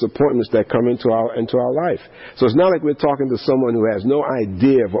understands the disappointments that come into our life. So it's not like we're talking to someone who has no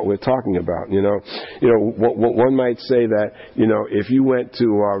idea of what we're talking about. You know, one might say that, you know, if you went to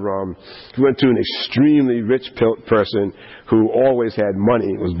an extremely rich person who always had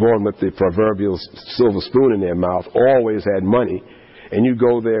money, was born with the proverbial silver spoon in their mouth, always had money, and you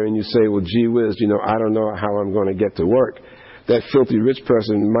go there and you say, well, gee whiz, you know, I don't know how I'm going to get to work. That filthy rich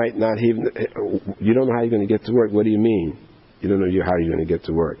person might not even, you don't know how you're going to get to work. What do you mean? You don't know how you're going to get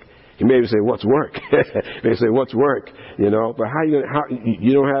to work. You maybe say, what's work? They say, what's work? But you don't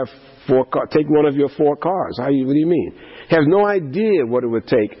have 4 cars. Take one of your 4 cars. What do you mean? He has no idea what it would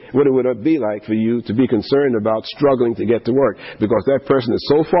take, what it would be like for you to be concerned about struggling to get to work, because that person is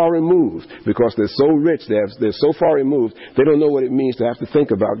so far removed, because they're so rich, they're so far removed, they don't know what it means to have to think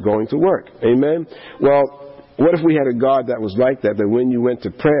about going to work. Amen? Well, what if we had a God that was like that when you went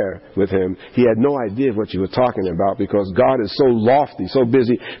to prayer with him, he had no idea what you were talking about, because God is so lofty, so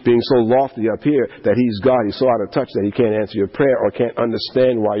busy being so lofty up here that he's God. He's so out of touch that he can't answer your prayer or can't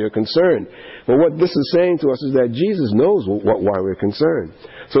understand why you're concerned. But what this is saying to us is that Jesus knows why we're concerned.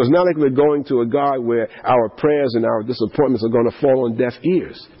 So it's not like we're going to a God where our prayers and our disappointments are going to fall on deaf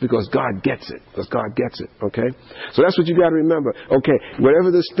ears, because God gets it. Because God gets it, okay? So that's what you got to remember. Okay, whatever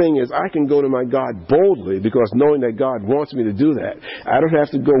this thing is, I can go to my God boldly, because knowing that God wants me to do that. I don't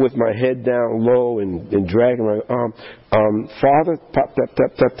have to go with my head down low and dragging my arm. Father, tap, tap,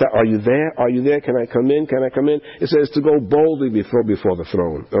 tap, tap, tap. Are you there? Are you there? Can I come in? Can I come in? It says to go boldly before the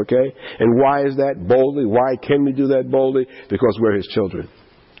throne, okay? And why is that boldly? Why can we do that boldly? Because we're his children.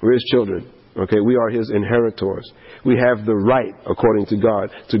 We're his children. Okay, we are his inheritors. We have the right, according to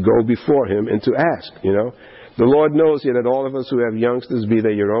God, to go before him and to ask, The Lord knows here that all of us who have youngsters, be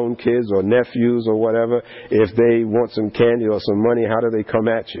they your own kids or nephews or whatever, if they want some candy or some money, how do they come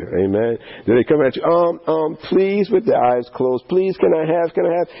at you? Amen? Do they come at you, please, with their eyes closed, please, can I have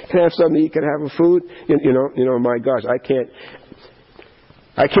something to eat, can I have a food? My gosh,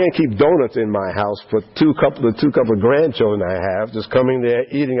 I can't keep donuts in my house for the two couple of grandchildren I have just coming there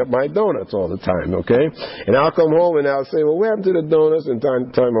eating up my donuts all the time, okay? And I'll come home and I'll say, well, what happened to the donuts? And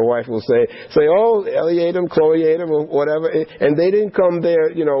time my wife will say, oh, Ellie ate them, Chloe ate them, or whatever. And they didn't come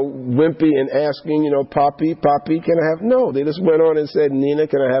there, wimpy and asking, Poppy, can I have? No, they just went on and said,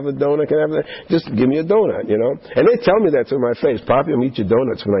 Nina, can I have a donut? Can I have a? Just give me a donut, And they tell me that to my face. Poppy, I'll eat your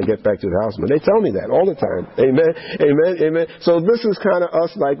donuts when I get back to the house. But they tell me that all the time. Amen, amen, amen. So this is kind of us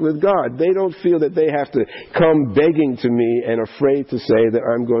like with God. They don't feel that they have to come begging to me and afraid to say that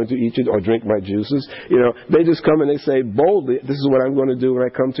I'm going to eat it or drink my juices. They just come and they say boldly, this is what I'm going to do when I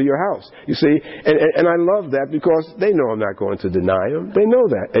come to your house. You see? And I love that, because they know I'm not going to deny them. They know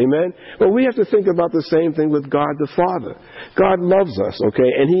that. Amen? But we have to think about the same thing with God the Father. God loves us,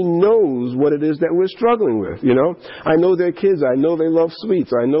 okay? And he knows what it is that we're struggling with, I know their kids. I know they love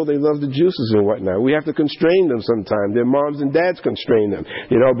sweets. I know they love the juices and whatnot. We have to constrain them sometimes. Their moms and dads constrain them.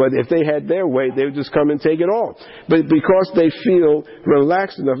 But if they had their way, they would just come and take it all. But because they feel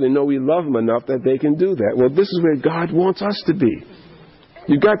relaxed enough, they know we love them enough that they can do that. Well, this is where God wants us to be.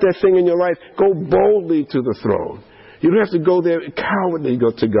 You got that thing in your life, go boldly to the throne. You don't have to go there cowardly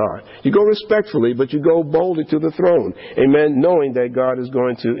to God. You go respectfully, but you go boldly to the throne. Amen. Knowing that God is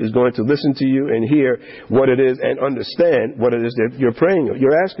going to listen to you and hear what it is and understand what it is that you're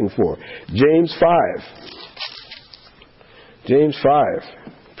asking for. James 5.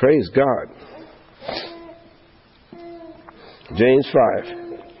 Praise God. James 5.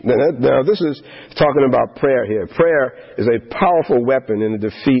 Now, this is talking about prayer here. Prayer is a powerful weapon in the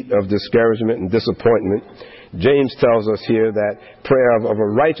defeat of discouragement and disappointment. James tells us here that prayer of a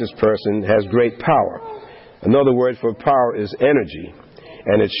righteous person has great power. Another word for power is energy.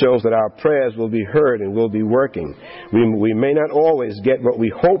 And it shows that our prayers will be heard and will be working. We may not always get what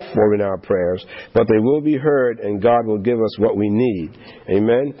we hope for in our prayers, but they will be heard, and God will give us what we need.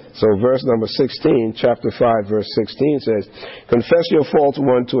 Amen? So verse number 16, chapter 5, verse 16 says, confess your faults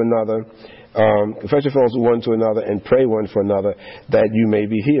one to another. Confess your faults one to another and pray one for another that you may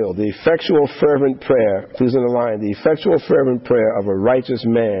be healed. The effectual fervent prayer, please underline, the effectual fervent prayer of a righteous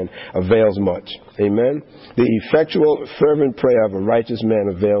man avails much. Amen? The effectual fervent prayer of a righteous man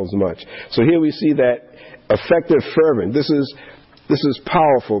avails much. So here we see that effective fervent. This is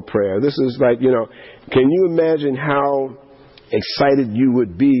powerful prayer. This is like, can you imagine how excited you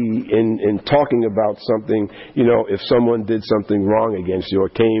would be in talking about something, if someone did something wrong against you or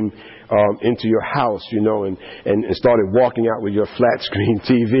came into your house, and started walking out with your flat screen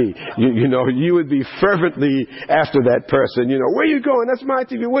TV. You would be fervently after that person. Where are you going? That's my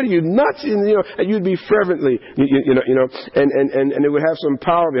TV. What are you, nuts? And you'd be fervently, and it would have some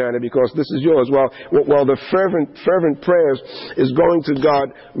power behind it because this is yours. Well, the fervent prayers is going to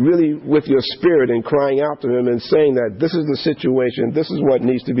God really with your spirit and crying out to Him and saying that this is the situation. This is what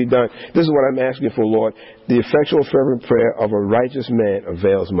needs to be done. This is what I'm asking for, Lord. The effectual fervent prayer of a righteous man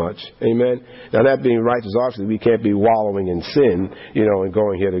avails much. Amen. Now, that being righteous, obviously, we can't be wallowing in sin, and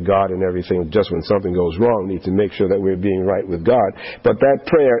going here to God and everything. Just when something goes wrong, we need to make sure that we're being right with God. But that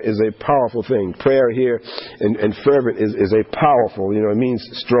prayer is a powerful thing. Prayer here and fervent is a powerful, it means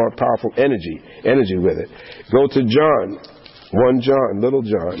strong, powerful energy with it. Go to John, 1 John, little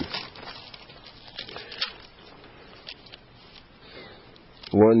John.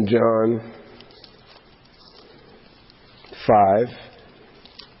 1 John 5.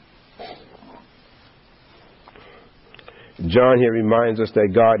 John here reminds us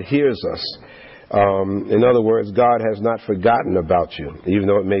that God hears us. In other words, God has not forgotten about you, even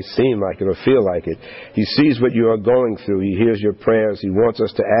though it may seem like it or feel like it. He sees what you are going through. He hears your prayers. He wants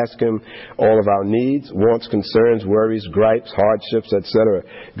us to ask Him all of our needs, wants, concerns, worries, gripes, hardships, etc.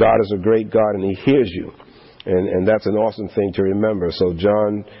 God is a great God, and He hears you. And that's an awesome thing to remember. So 1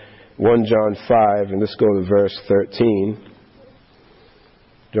 John 5, and let's go to verse 13.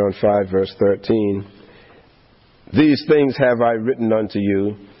 John 5, verse 13. These things have I written unto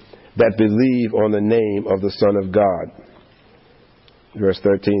you that believe on the name of the Son of God. Verse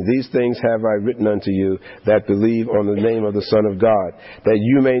 13, these things have I written unto you that believe on the name of the Son of God, that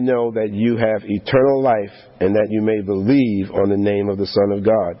you may know that you have eternal life, and that you may believe on the name of the Son of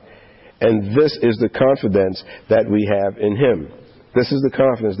God. And this is the confidence that we have in Him. This is the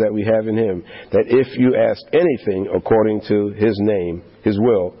confidence that we have in Him, that if you ask anything according to His name, His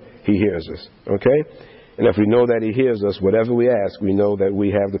will, He hears us. Okay? And if we know that He hears us, whatever we ask, we know that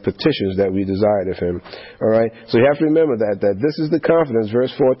we have the petitions that we desired of Him. All right? So you have to remember that this is the confidence,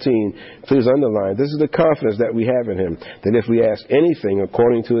 verse 14, please underline, this is the confidence that we have in Him, that if we ask anything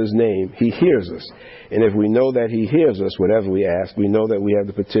according to His name, He hears us. And if we know that He hears us, whatever we ask, we know that we have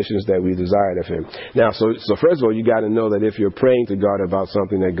the petitions that we desired of Him. Now, so first of all, you got to know that if you're praying to God about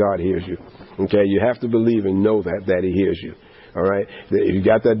something, that God hears you. Okay? You have to believe and know that He hears you. All right? If you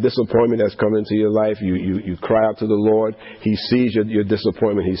got that disappointment that's come into your life, you cry out to the Lord. He sees your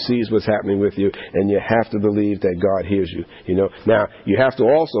disappointment. He sees what's happening with you, and you have to believe that God hears you. You know. Now, you have to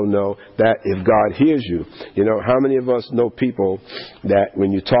also know that if God hears you, you know, how many of us know people that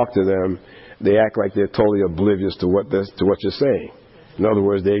when you talk to them, they act like they're totally oblivious to what you're saying. In other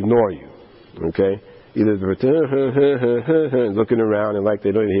words, they ignore you. Okay? Either they're looking around and like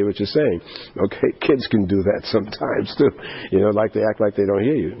they don't even hear what you're saying. Okay, kids can do that sometimes too. You know, like they act like they don't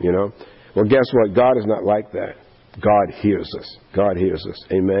hear you, you know. Well, guess what? God is not like that. God hears us. God hears us.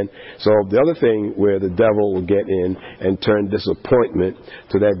 Amen. So the other thing where the devil will get in and turn disappointment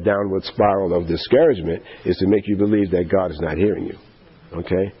to that downward spiral of discouragement is to make you believe that God is not hearing you.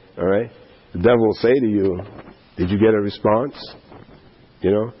 Okay? All right? The devil will say to you, did you get a response?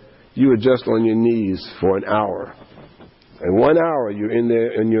 You know? You were just on your knees for an hour. And 1 hour you're in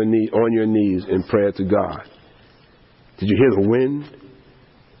there on your knees in prayer to God. Did you hear the wind?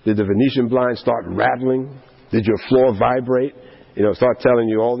 Did the Venetian blinds start rattling? Did your floor vibrate? You know, start telling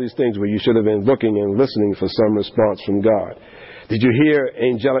you all these things where you should have been looking and listening for some response from God. Did you hear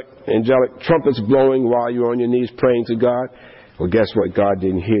angelic trumpets blowing while you were on your knees praying to God? Well, guess what? God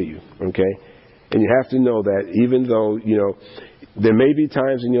didn't hear you. Okay? And you have to know that even though, you know, there may be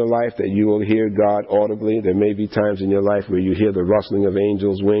times in your life that you will hear God audibly. There may be times in your life where you hear the rustling of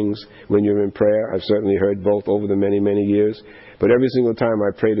angels' wings when you're in prayer. I've certainly heard both over the many, many years. But every single time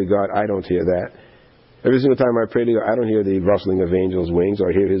I pray to God, I don't hear that. Every single time I pray to God, I don't hear the rustling of angels' wings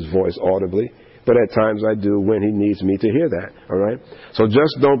or hear His voice audibly. But at times I do when He needs me to hear that. All right? So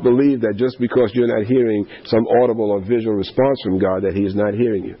just don't believe that just because you're not hearing some audible or visual response from God that He is not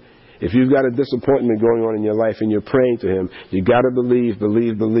hearing you. If you've got a disappointment going on in your life and you're praying to Him, you got to believe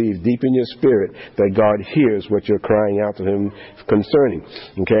deep in your spirit that God hears what you're crying out to Him concerning.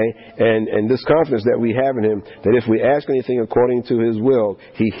 Okay? And this confidence that we have in Him, that if we ask anything according to His will,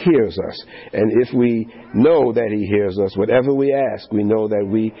 He hears us. And if we know that He hears us, whatever we ask, we know that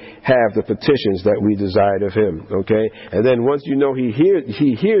we have the petitions that we desired of Him. Okay? And then once you know He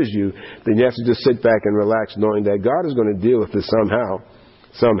hears you, then you have to just sit back and relax knowing that God is going to deal with this somehow.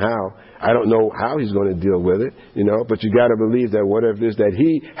 I don't know how He's going to deal with it, you know, but you got to believe that whatever it is that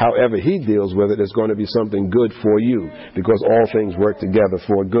however He deals with it, is going to be something good for you, because all things work together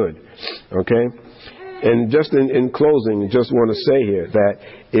for good. Okay? And just in closing, just want to say here that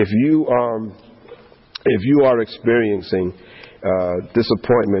if you are experiencing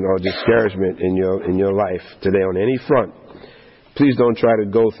disappointment or discouragement in your life today on any front, please don't try to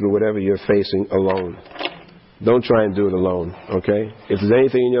go through whatever you're facing alone. Don't try and do it alone, okay? If there's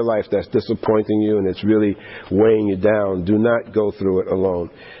anything in your life that's disappointing you and it's really weighing you down, do not go through it alone.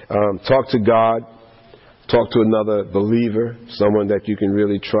 Talk to God. Talk to another believer, someone that you can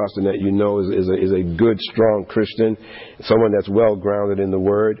really trust and that you know is a good, strong Christian, someone that's well grounded in the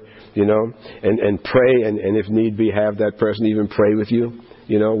Word, you know, and pray, and if need be, have that person even pray with you.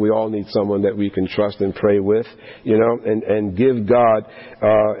 You know, we all need someone that we can trust and pray with, you know, and give God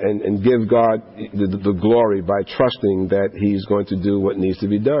give God the glory by trusting that He's going to do what needs to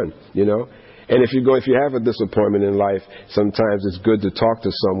be done, you know. And if you have a disappointment in life, sometimes it's good to talk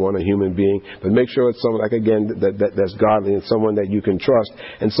to someone, a human being, but make sure it's someone, like again, that's godly and someone that you can trust,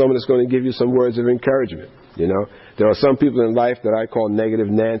 and someone that's going to give you some words of encouragement. You know, there are some people in life that I call negative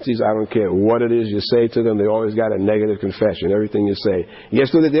Nancy's. I don't care what it is you say to them, they always got a negative confession. Everything you say,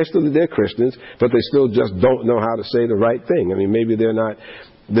 yes, they're Christians, but they still just don't know how to say the right thing. I mean, maybe they're not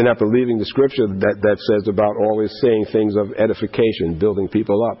believing the scripture that says about always saying things of edification, building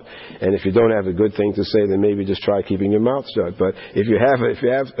people up. And if you don't have a good thing to say, then maybe just try keeping your mouth shut. But if you have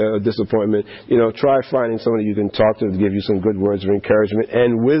a disappointment, you know, try finding someone you can talk to give you some good words of encouragement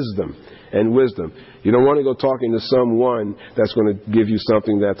and wisdom. You don't want to go talking to someone that's going to give you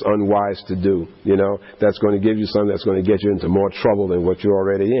something that's unwise to do, you know, that's going to give you something that's going to get you into more trouble than what you're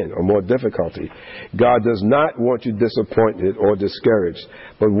already in, or more difficulty. God does not want you disappointed or discouraged,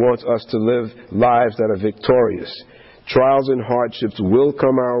 but wants us to live lives that are victorious. Trials and hardships will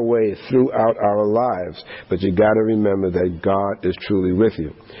come our way throughout our lives, but you got to remember that God is truly with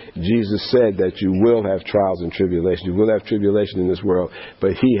you. Jesus said that you will have trials and tribulation. You will have tribulation in this world,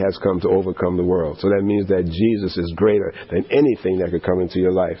 but He has come to overcome the world. So that means that Jesus is greater than anything that could come into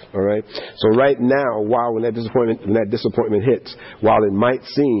your life. All right. So right now, when that disappointment hits, while it might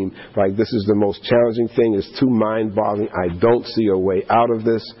seem like this is the most challenging thing, it's too mind-boggling, I don't see a way out of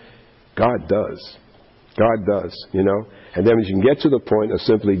this, God does. God does, you know. And then when you can get to the point of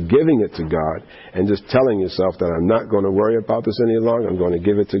simply giving it to God and just telling yourself that I'm not going to worry about this any longer, I'm going to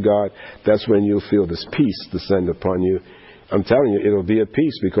give it to God, that's when you'll feel this peace descend upon you. I'm telling you, it'll be a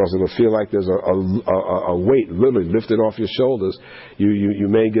peace because it'll feel like there's a weight literally lifted off your shoulders. You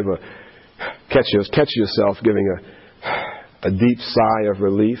may catch yourself giving a deep sigh of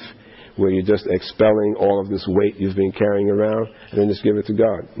relief, where you're just expelling all of this weight you've been carrying around, and then just give it to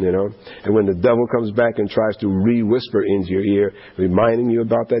God, you know. And when the devil comes back and tries to re-whisper into your ear, reminding you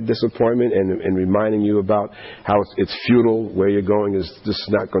about that disappointment and reminding you about how it's futile, where you're going is just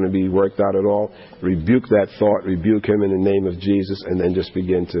not going to be worked out at all, rebuke that thought, rebuke him in the name of Jesus, and then just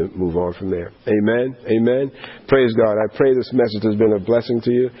begin to move on from there. Amen? Amen? Praise God. I pray this message has been a blessing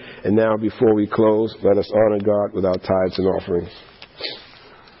to you. And now, before we close, let us honor God with our tithes and offerings.